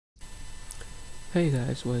Hey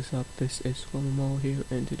guys, what's up? This is Sqamemal here,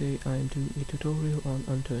 and today I am doing a tutorial on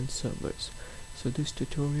Unturned servers. So this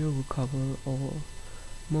tutorial will cover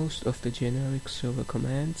most of the generic server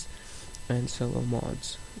commands and server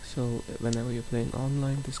mods. So whenever you're playing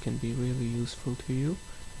online, this can be really useful to you.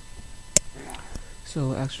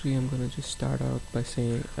 So actually I'm gonna just start out by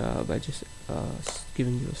saying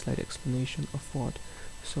giving you a slight explanation of what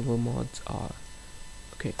server mods are.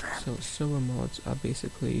 Okay, so server mods are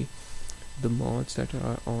basically the mods that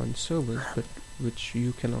are on servers but which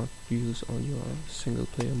you cannot use on your single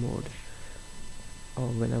player mode or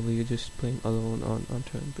whenever you're just playing alone on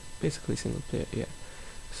Unturned, but basically single player, yeah.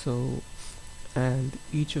 So, and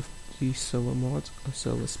each of these server mods are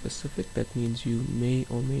server specific. That means you may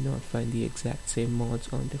or may not find the exact same mods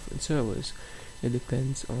on different servers. It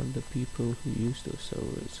depends on the people who use those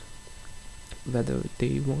servers, whether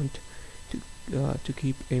they want to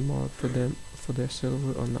keep a mod for their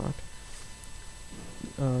server or not.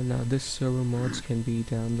 Now this server mods can be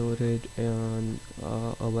downloaded on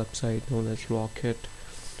a website known as Rocket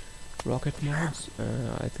Mods.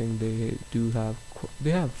 I think they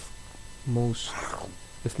have most,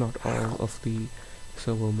 if not all, of the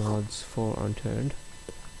server mods for Unturned,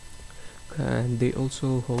 and they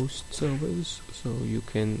also host servers, so you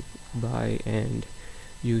can buy and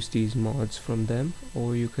use these mods from them,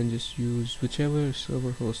 or you can just use whichever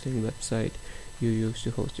server hosting website you use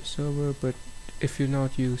to host your server. But if you're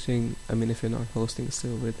not hosting a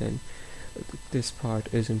server, then this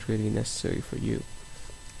part isn't really necessary for you.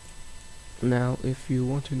 Now, if you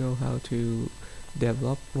want to know how to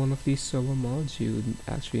develop one of these server mods, you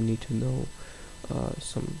actually need to know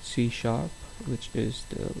some C#, which is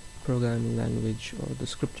the programming language or the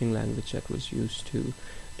scripting language that was used to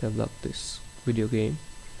develop this video game.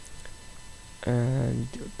 And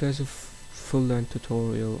there's a full-length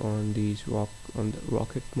tutorial on these on the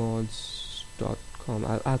rocketmods.com.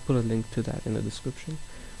 I'll put a link to that in the description.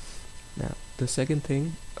 Now, the second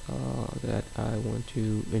thing that I want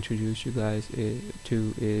to introduce you guys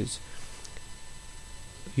to is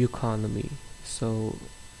economy. So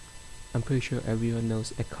I'm pretty sure everyone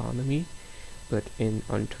knows economy, but in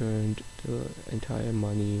Unturned, the entire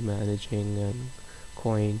money managing and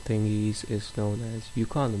coin thingies is known as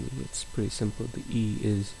economy. It's pretty simple. The E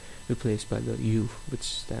is replaced by the U, which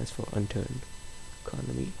stands for Unturned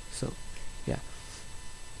economy. So yeah.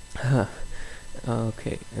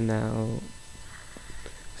 Okay, and now,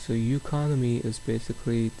 so economy is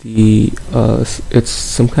basically the it's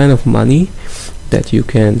some kind of money that you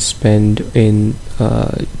can spend in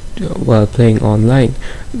while playing online.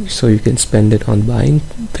 So you can spend it on buying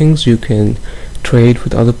things, you can trade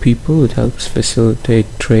with other people. It helps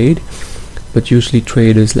facilitate trade, but usually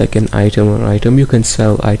trade is like an item. You can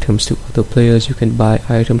sell items to other players, you can buy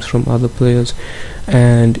items from other players,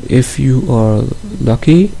 and if you are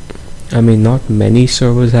lucky, not many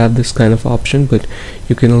servers have this kind of option, but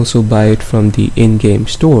you can also buy it from the in-game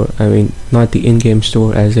store. Not the in-game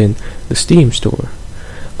store as in the Steam store,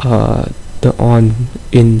 the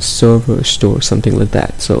in-server store, something like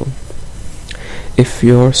that. So if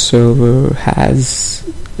your server has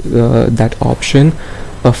that option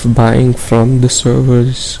of buying from the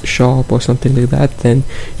server's shop or something like that, then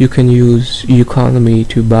you can use economy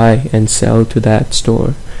to buy and sell to that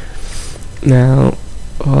store. Now,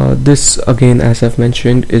 this again, as I've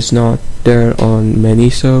mentioned, is not there on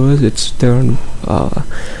many servers. It's there on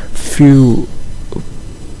few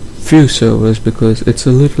servers because it's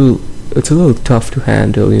a little tough to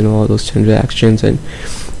handle, all those transactions and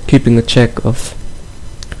keeping a check of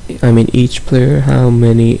each player, how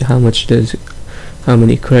many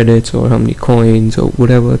credits or how many coins or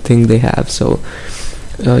whatever thing they have. So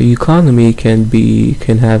economy can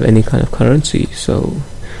have any kind of currency. So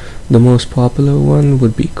the most popular one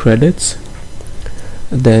would be credits.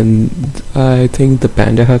 Then I think the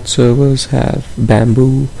Panda Hut servers have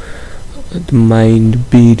bamboo, the Mind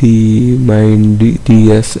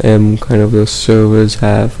DSM kind of those servers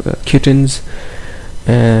have kittens,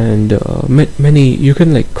 and many. You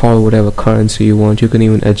can call whatever currency you want. You can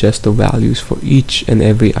even adjust the values for each and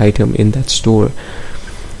every item in that store,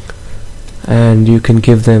 and you can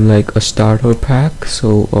give them a starter pack,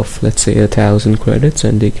 so of let's say 1,000 credits,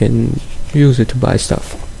 and they can use it to buy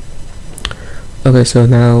stuff. Okay, so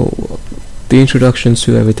now the introductions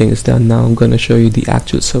to everything is done. Now I'm gonna show you the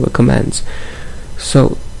actual server commands.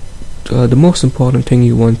 So the most important thing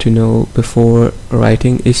you want to know before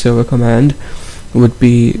writing a server command would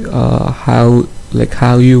be how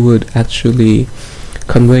you would actually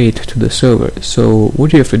convey it to the server. So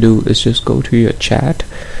what you have to do is just go to your chat.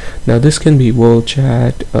 Now this can be world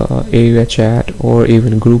chat, area chat, or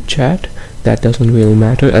even group chat. That doesn't really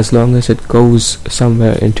matter as long as it goes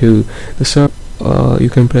somewhere into the server. You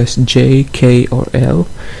can press J, K, or L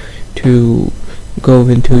to go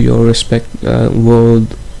into your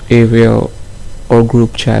world, area, or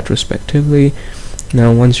group chat respectively.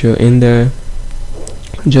 Now once you're in there,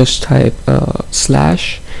 just type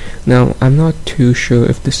slash. Now I'm not too sure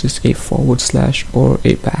if this is a / or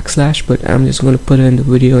a \, but I'm just going to put it in the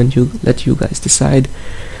video and let you guys decide.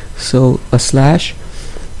 So a slash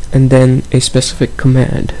and then a specific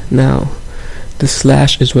command. Now the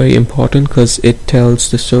slash is very important because it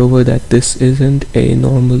tells the server that this isn't a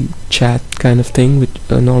normal chat kind of thing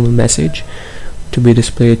with a normal message to be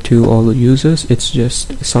displayed to all the users. It's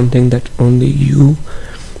just something that only you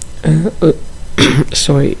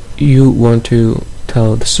you want to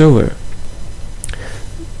tell the server.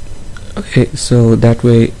 Okay, so that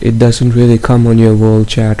way it doesn't really come on your world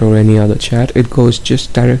chat or any other chat. It goes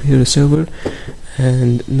just directly to the server,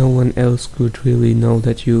 and no one else could really know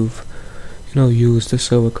that you've used the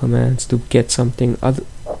server commands to get something other,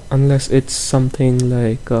 unless it's something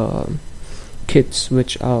like kits,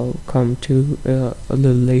 which I'll come to a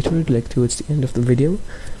little later, like towards the end of the video.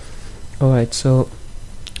 Alright, so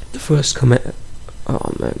the first command,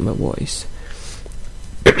 oh man, my voice.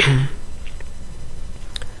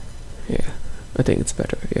 Yeah, I think it's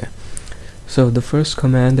better. Yeah, so the first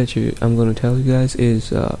command that I'm going to tell you guys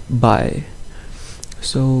is buy.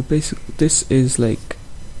 So basically this is like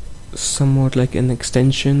somewhat like an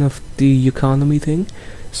extension of the economy thing.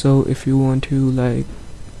 So if you want to like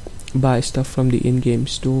buy stuff from the in-game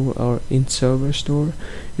store or in-server store,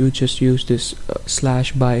 you just use this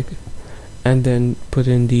 /buy and then put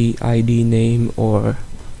in the ID name or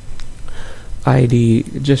ID,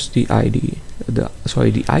 just the ID, the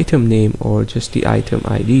item name or just the item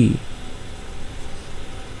ID.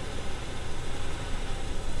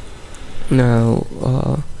 Now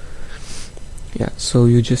yeah, so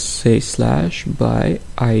you just say /buy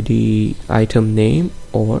ID item name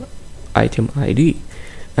or item ID,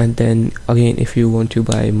 and then again if you want to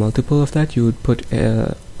buy multiple of that, you would put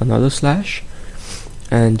another slash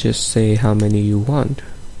and just say how many you want.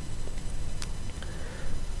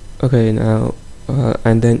 Okay, now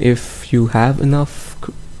and then if you have enough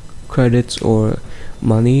credits or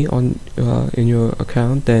money on in your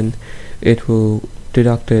account, then it will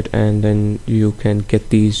deduct it, and then you can get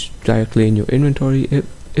these directly in your inventory.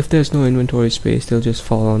 If there's no inventory space, they'll just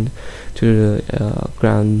fall on to the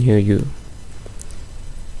ground near you.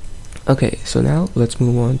 Okay, so now let's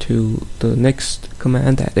move on to the next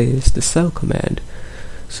command, that is the sell command.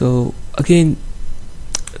 So again,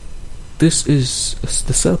 the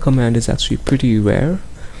sell command is actually pretty rare,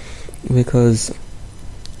 because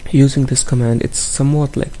using this command, it's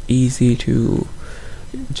somewhat like easy to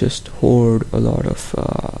just hoard a lot of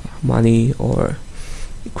money or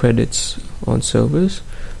credits on servers.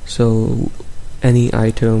 So any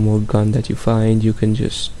item or gun that you find, you can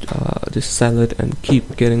just sell it and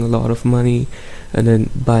keep getting a lot of money, and then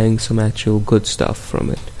buying some actual good stuff from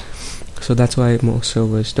it. So that's why most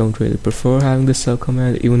servers don't really prefer having the sell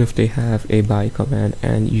command, even if they have a buy command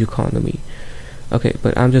and economy. Okay,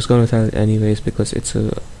 but I'm just gonna tell it anyways because it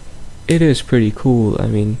is pretty cool. I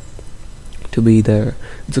mean, to be there,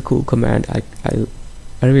 it's a cool command. I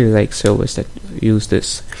really like servers that use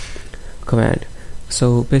this command.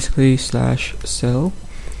 So basically /sell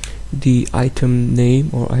the item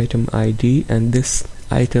name or item ID, and this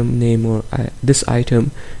item name or this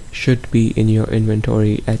item should be in your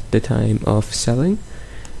inventory at the time of selling.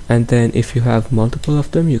 And then if you have multiple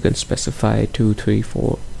of them, you can specify 2, 3,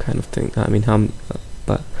 4 kind of thing. I mean, how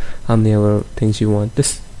many other things you want.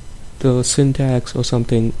 The syntax or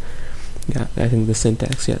something. Yeah, I think the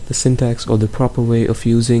syntax. Yeah, the syntax or the proper way of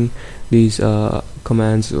using these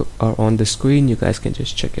commands are on the screen. You guys can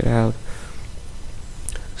just check it out.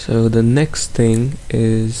 So the next thing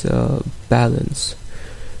is balance.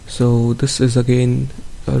 So this is again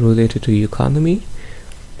related to economy,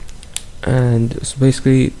 and so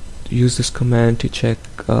basically use this command to check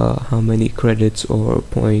how many credits or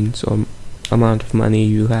points or amount of money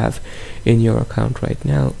you have in your account right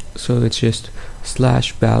now. So it's just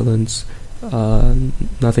 /balance,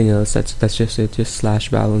 nothing else. That's just it, just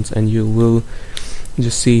 /balance, and you will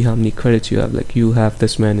just see how many credits you have. Like you have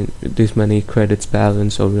this many credits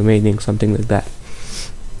balance or remaining, something like that.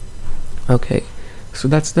 Okay, so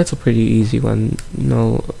that's a pretty easy one.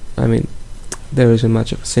 No, I mean, there isn't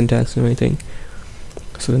much of a syntax or anything.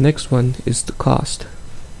 So the next one is the cost.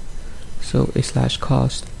 So a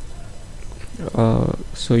 /cost.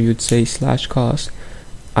 So you'd say /cost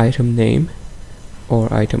item name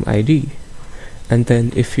or item ID, And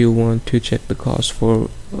then if you want to check the cost for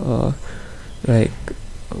like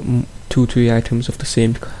 2-3 items of the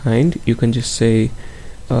same kind, you can just say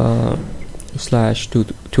slash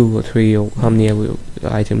two or three, or how many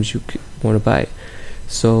items you want to buy.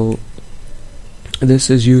 So this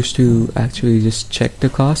is used to actually just check the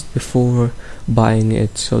cost before buying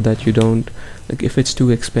it, so that you don't, like, if it's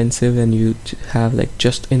too expensive and you have like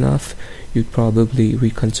just enough, you'd probably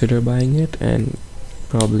reconsider buying it and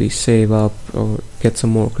probably save up or get some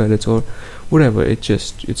more credits or whatever. It's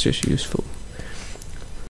just useful.